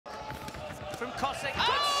Cosic.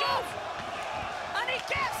 Good shot! And he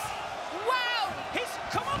gets, wow, his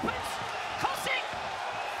comeuppance. Cosic!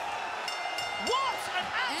 What an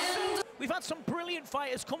absolute... We've had some brilliant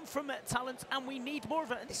fighters come from talent, and we need more of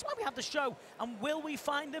it. And this is why we have the show. And will we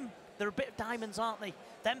find them? They're a bit of diamonds, aren't they?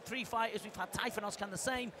 Them three fighters, we've had Tayfun Ozcan the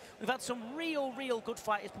same. We've had some real good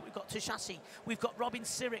fighters, but we've got Cosic, we've got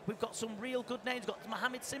Ciric, we've got some real good names. We've got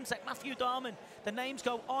Muhammed Simsek, Matthew Darman. The names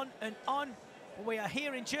go on and on. We are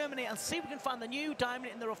here in Germany and see if we can find the new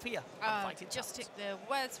diamond in the rough here. Just took the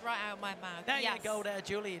words right out of my mouth. There you go there,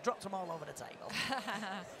 Julie. You dropped them all over the table.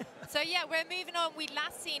 So yeah, we're moving on. We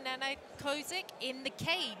last seen Cosic in the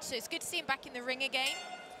cage, so it's good to see him back in the ring again.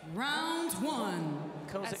 Round one.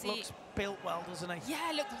 Cosic looks built well, doesn't he?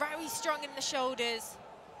 Yeah, look very strong in the shoulders.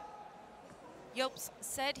 Jops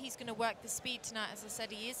said he's going to work the speed tonight. As I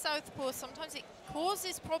said, he is southpaw. Sometimes it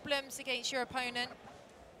causes problems against your opponent.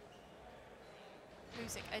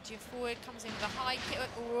 Cosic edging forward, comes in with a high kick.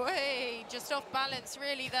 Way, just off balance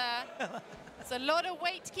really there. It's a lot of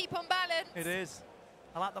weight to keep on balance. It is.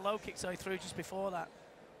 I like the low kicks I threw just before that.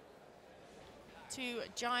 Two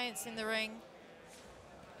giants in the ring.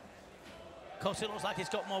 Cosic looks like he's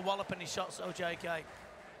got more wallop in his shots, OJK.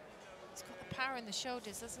 He's got the power in the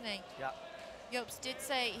shoulders, hasn't he? Yeah. Jops did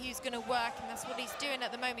say he's going to work, and that's what he's doing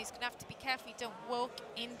at the moment. He's going to have to be careful you don't walk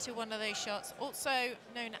into one of those shots. Also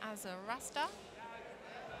known as a Rasta.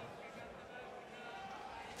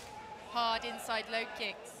 Hard inside low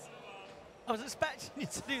kicks. I was expecting you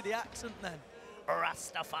to do the accent then.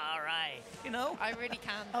 Rastafari, you know? I really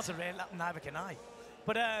can't. That's a real, neither can I.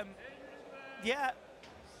 But yeah,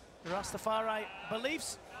 the Rastafari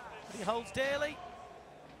beliefs that he holds dearly.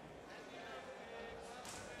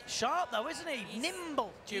 Sharp though, isn't he?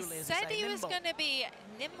 Nimble, Julie. He said he was going to be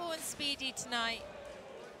nimble and speedy tonight.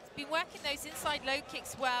 He's been working those inside low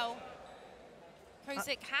kicks well.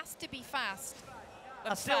 Cosic has to be fast.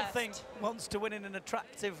 I still think wants to win in an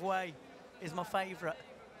attractive way is my favourite.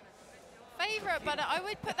 But I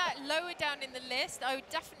would put that lower down in the list. I would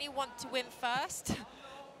definitely want to win first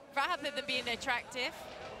rather than being attractive.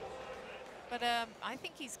 But I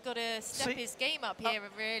think he's got to step his game up here,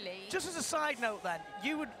 really. Just as a side note then,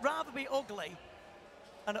 you would rather be ugly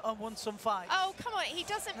and won some fights? Oh, come on. He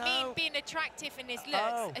doesn't mean being attractive in his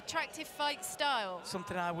looks. Attractive fight style.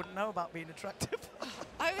 Something I wouldn't know about being attractive.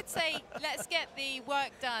 I would say, let's get the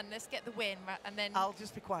work done. Let's get the win, and then... I'll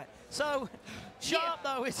just be quiet. So, sharp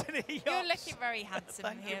though, isn't he? You're looking very handsome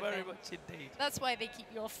Thank here. you very much indeed. That's why they keep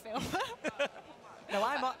you off film. No,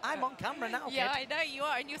 I'm on camera now, Yeah, kid. I know you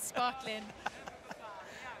are, and you're sparkling.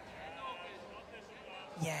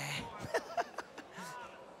 Yeah.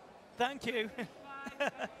 Thank you.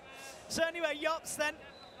 So anyway, Jops then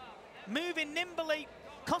moving nimbly.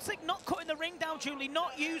 Cosic not cutting the ring down, Julie,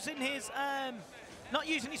 not using his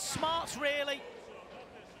smarts really.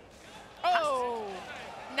 Oh!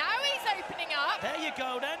 Now he's opening up. There you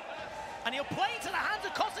go then. And he'll play into the hands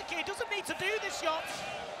of Cosic here. He doesn't need to do this, Jops.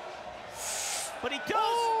 But he does.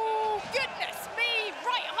 Oh, goodness me.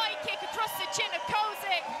 Right high kick across the chin of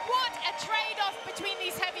Cosic. What a trade-off between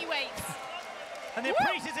these heavyweights. And the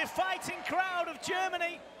appreciative fighting crowd of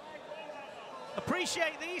Germany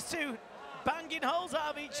appreciate these two banging holes out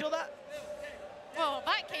of each other. Well,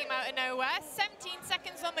 that came out of nowhere. 17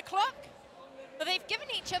 seconds on the clock. But they've given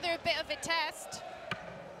each other a bit of a test.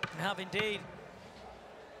 They have indeed.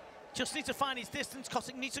 Just needs to find his distance.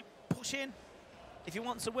 Cosic needs to push in if he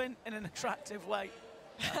wants to win in an attractive way.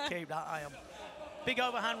 Keep that eye on. Big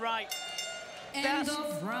overhand right. End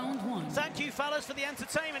of round one. Thank you, fellas, for the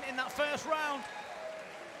entertainment in that first round.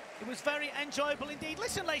 It was very enjoyable indeed.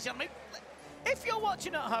 Listen, ladies and gentlemen, if you're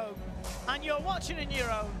watching at home and you're watching in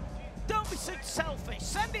your own, don't be so selfish.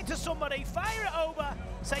 Send it to somebody, fire it over,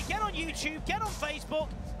 say get on YouTube, get on Facebook,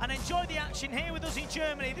 and enjoy the action here with us in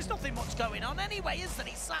Germany. There's nothing much going on anyway, is there?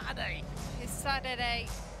 It's Saturday. It's Saturday.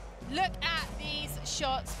 Look at these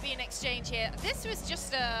shots being exchanged here. This was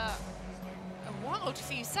just a wild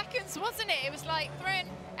few seconds, wasn't it? It was like throwing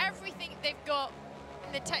everything they've got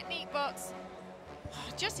in the technique box.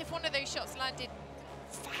 Just if one of those shots landed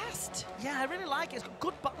fast. Yeah, I really like it. It's got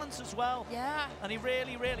good balance as well. Yeah. And he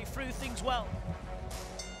really, really threw things well.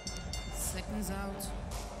 Seconds out.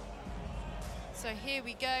 So here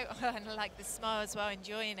we go. And I like the smile as well,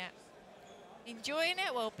 enjoying it. Enjoying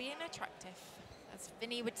it while being attractive, as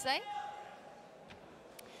Vinny would say.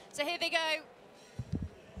 So here they go.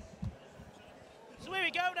 So here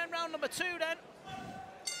we go then, round number 2 then.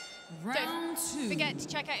 Round 2. Don't forget to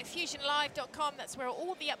check out EnfusionLive.com. That's where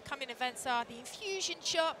all the upcoming events are, the Enfusion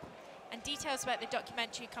shop, and details about the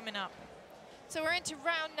documentary coming up. So we're into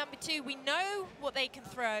round number 2. We know what they can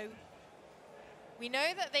throw. We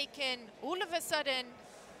know that they can all of a sudden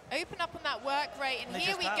open up on that work rate, and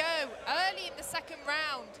here we go, early in the second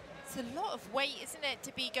round. It's a lot of weight, isn't it,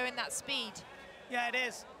 to be going that speed? Yeah, it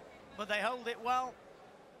is, but they hold it well.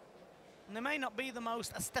 And they may not be the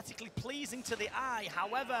most aesthetically pleasing to the eye,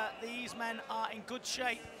 however, these men are in good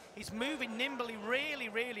shape. He's moving nimbly really,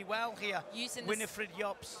 really well here, using Winifred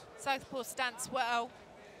Jops. Southpaw stance well.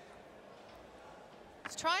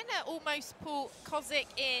 He's trying to almost pull Cosic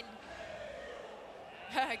in.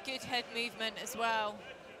 Good head movement as well.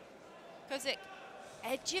 Cosic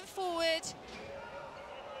edging forward.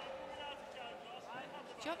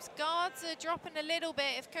 Jops' guards are dropping a little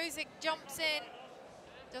bit. If Cosic jumps in,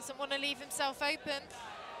 doesn't want to leave himself open.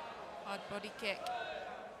 Hard body kick.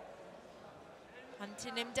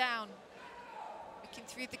 Hunting him down. Looking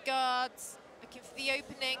through the guards, looking for the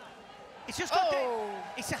opening. It's just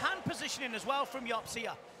it's a hand positioning as well from Jops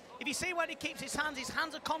here. If you see when he keeps his hands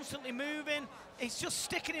are constantly moving. It's just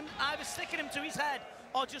sticking him, either sticking him to his head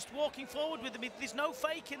or just walking forward with him. There's no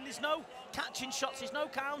faking, there's no catching shots, there's no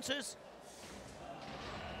counters.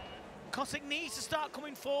 Cosic needs to start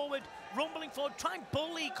coming forward, rumbling forward, try and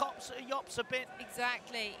bully Jops a bit.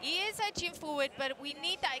 Exactly. He is edging forward, but we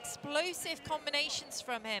need that explosive combinations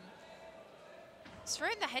from him. He's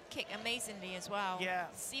throwing the head kick amazingly as well. Yeah.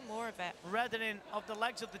 See more of it. Reddening of the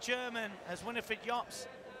legs of the German as Winifred Jops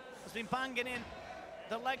has been banging in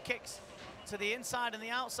the leg kicks to the inside and the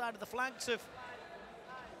outside of the flanks of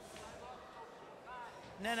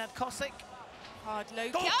Nenad Cosic. Hard low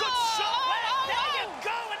kick. Good shot! There you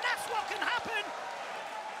go, and that's what can happen.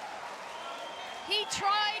 He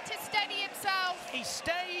tried to steady himself. He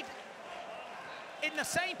stayed in the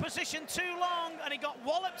same position too long, and he got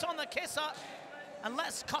walloped on the kisser. And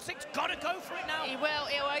Cosic's got to go for it now. He will,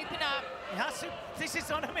 he'll open up. He has to. This is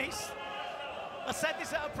on him. I said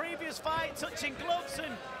this at a previous fight, touching gloves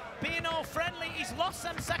and being all friendly. He's lost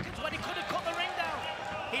some seconds when he could have cut the ring down.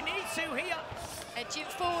 He needs to here. Edging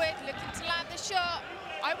forward, looking to land the shot.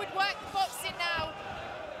 I would work the boxing now.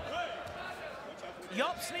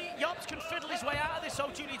 Jops can fiddle his way out of this,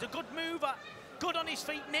 Julie. He's a good mover, good on his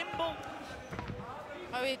feet, nimble.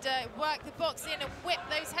 I would work the boxing and whip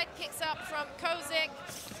those head kicks up from Cosic.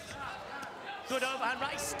 Good overhand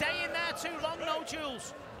right, staying there too long, no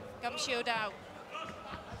Jules. Gum shield out.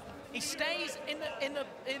 He stays in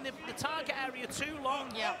the target area too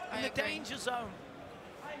long, in the danger zone.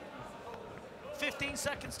 15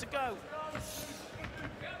 seconds to go.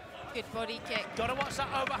 Good body kick. Gotta watch that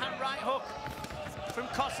overhand right hook from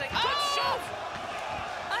Cosic. Good shot!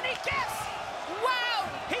 And he gets, wow,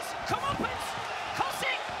 his comeuppance.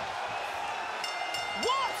 Cosic!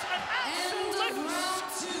 What an absolute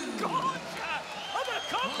scorcher of a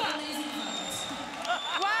comeback!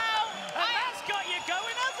 Wow! And that's got you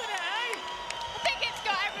going, hasn't it, eh? I think it's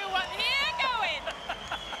got everyone here going.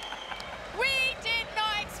 We did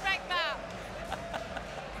not expect that.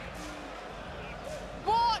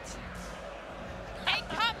 What a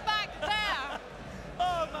comeback there.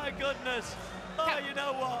 Oh my goodness. Oh, you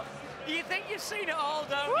know what? You think you've seen it all,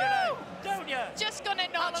 don't you? Don't you? Just gonna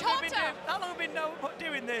notch hotter. How long have we been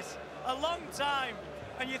doing this? A long time.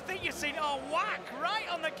 And you think you've seen it all, whack right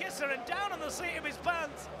on the kisser and down on the seat of his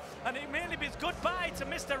pants. And it merely means goodbye to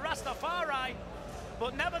Mr. Rastafari.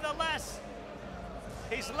 But nevertheless,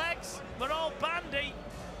 his legs were all bandy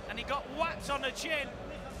and he got whacked on the chin.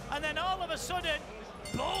 And then all of a sudden,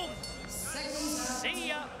 boom! See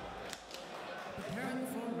ya!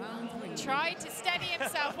 Tried to steady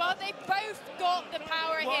himself. Well, they both got the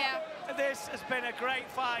power here. This has been a great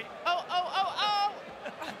fight. Oh.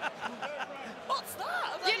 What's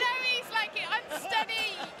that? You know, he's like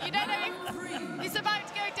unsteady. You don't know, he's about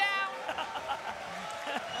to go down.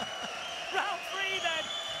 Round 3 then.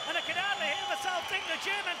 And I can hardly hear myself think the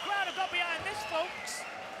German crowd have got behind this, folks.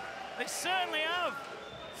 They certainly have.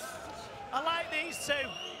 I like these two.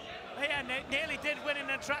 Yeah, nearly did win in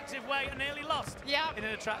an attractive way and nearly lost in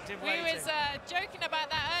an attractive way. We was joking about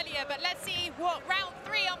that earlier, but let's see what round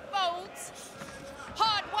 3 unfolds.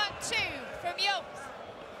 Hard 1-2 from Jops.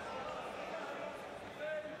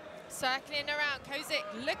 Circling around, Cosic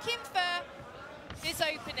looking for his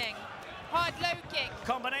opening. Hard low kick.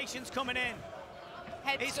 Combinations coming in.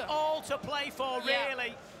 It's Headshot. all to play for,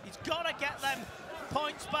 really. He's got to get them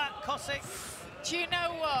points back, Cosic. Do you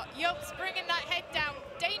know what? Jops bringing that head down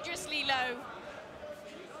dangerously low.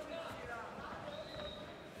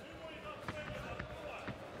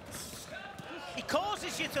 He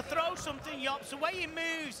causes you to throw something, Jops. The way he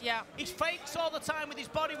moves, he fakes all the time with his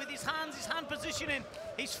body, with his hands, his hand positioning,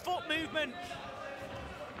 his foot movement.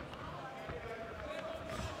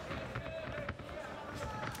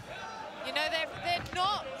 You know, No, they're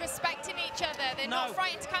not respecting each other. They're not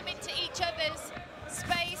frightened to come into each other's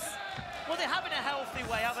space. Well, they're having a healthy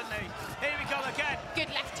way, haven't they? Here we go again. Good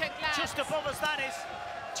left hook lands. Just above us, that is.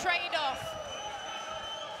 Trade-off.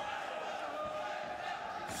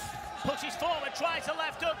 Pushes forward, tries a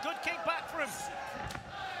left hook. Good kick back for him.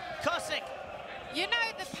 Cosic. You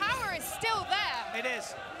know, the power is still there. It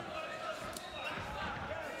is.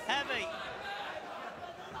 Heavy.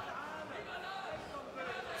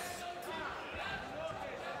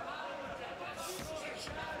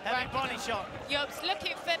 Heavy body shot. Jops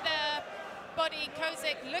looking for the body.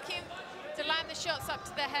 Cosic looking to land the shots up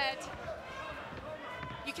to the head.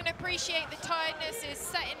 You can appreciate the tiredness is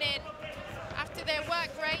setting in after their work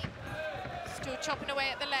rate. Still chopping away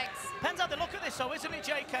at the legs. Depends how they look at this though, isn't it,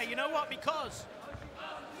 JK? You know what? Because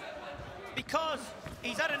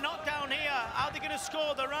he's had a knockdown here. How are they going to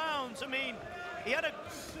score the rounds? I mean, he had a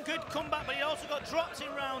good comeback, but he also got dropped in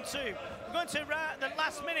round 2. We're going to the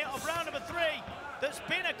last minute of round number 3. That's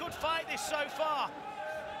been a good fight this so far.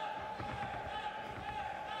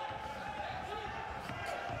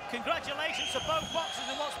 Congratulations to both boxers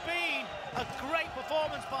in what's been a great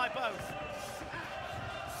performance by both.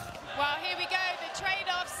 Well, here we go. The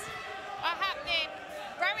trade-offs are happening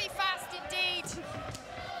very fast indeed.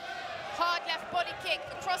 Hard left body kick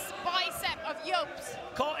across the bicep of Jops.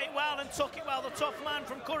 Caught it well and took it well, the tough man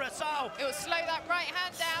from Curaçao. It will slow that right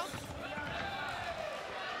hand down.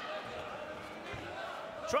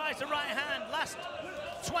 Tries the right hand, last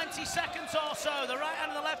 20 seconds or so. The right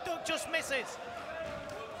hand and the left hook just misses.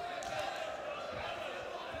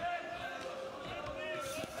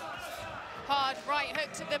 Hard right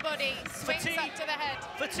hook to the body, swings up to the head.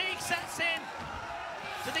 Fatigue sets in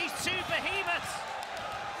to these two behemoths.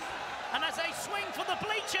 And as they swing for the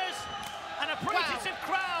bleachers, an appreciative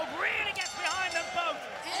crowd really gets behind them both.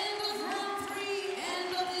 End of round 3,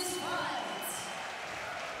 end of this fight.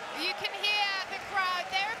 You can hear the crowd,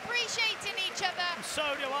 they're appreciating each other. And so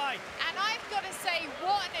do I. And I've got to say,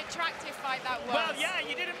 what an attractive fight that was. Well, yeah,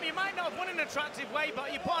 you might not have won in an attractive way,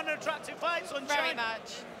 but you put on an attractive fight, Saenchai. Very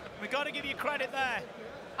much. We've got to give you credit there.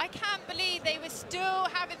 I can't believe they were still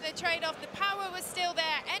having the trade-off. The power was still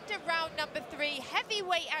there. End of round number 3.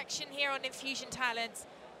 Heavyweight action here on Enfusion Talents.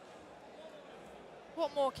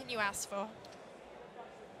 What more can you ask for?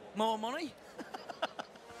 More money?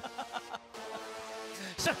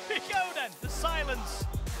 So here we go then. The silence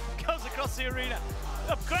goes across the arena.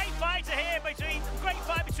 A great fight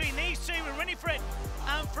between these two, Winifred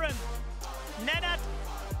and from Nenad.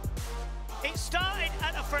 It started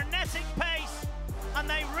at a frenetic pace, and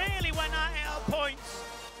they really went at it at points.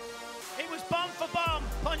 It was bomb for bomb,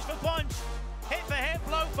 punch for punch, hit for hit,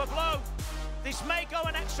 blow for blow. This may go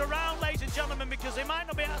an extra round, ladies and gentlemen, because they might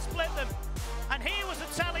not be able to split them. And here was a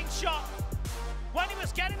telling shot. When he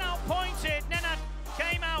was getting outpointed, Nenad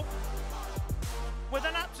came out with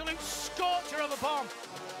an absolute scorcher of a bomb.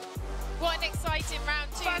 What an exciting round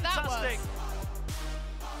 2 Fantastic. That was.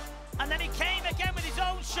 And then he came again with his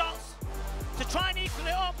own shots to try and equal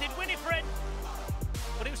it up, did Winifred.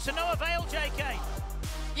 But it was to no avail, JK.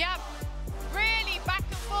 Yep, really back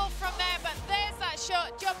and forth from there, but there's that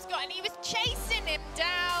shot Jops got, and he was chasing him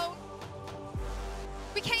down.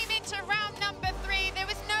 We came into round number 3. There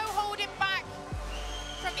was no holding back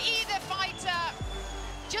from either fighter.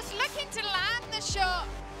 Just looking to land the shot.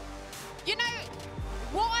 You know,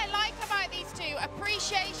 what I like about these two,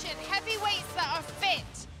 appreciation, heavyweights that are fit.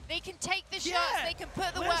 They can take the shots, they can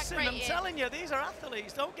put the work rate in. I'm telling you, these are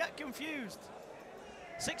athletes, don't get confused.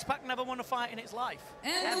 Six-pack never won a fight in its life.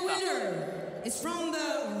 And the winner is from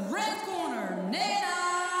the red corner,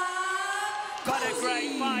 Got a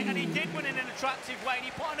great fight, and he did win in an attractive way, and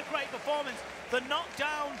he put on a great performance. The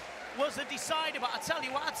knockdown was a decider, but I tell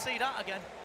you what, I'd see that again.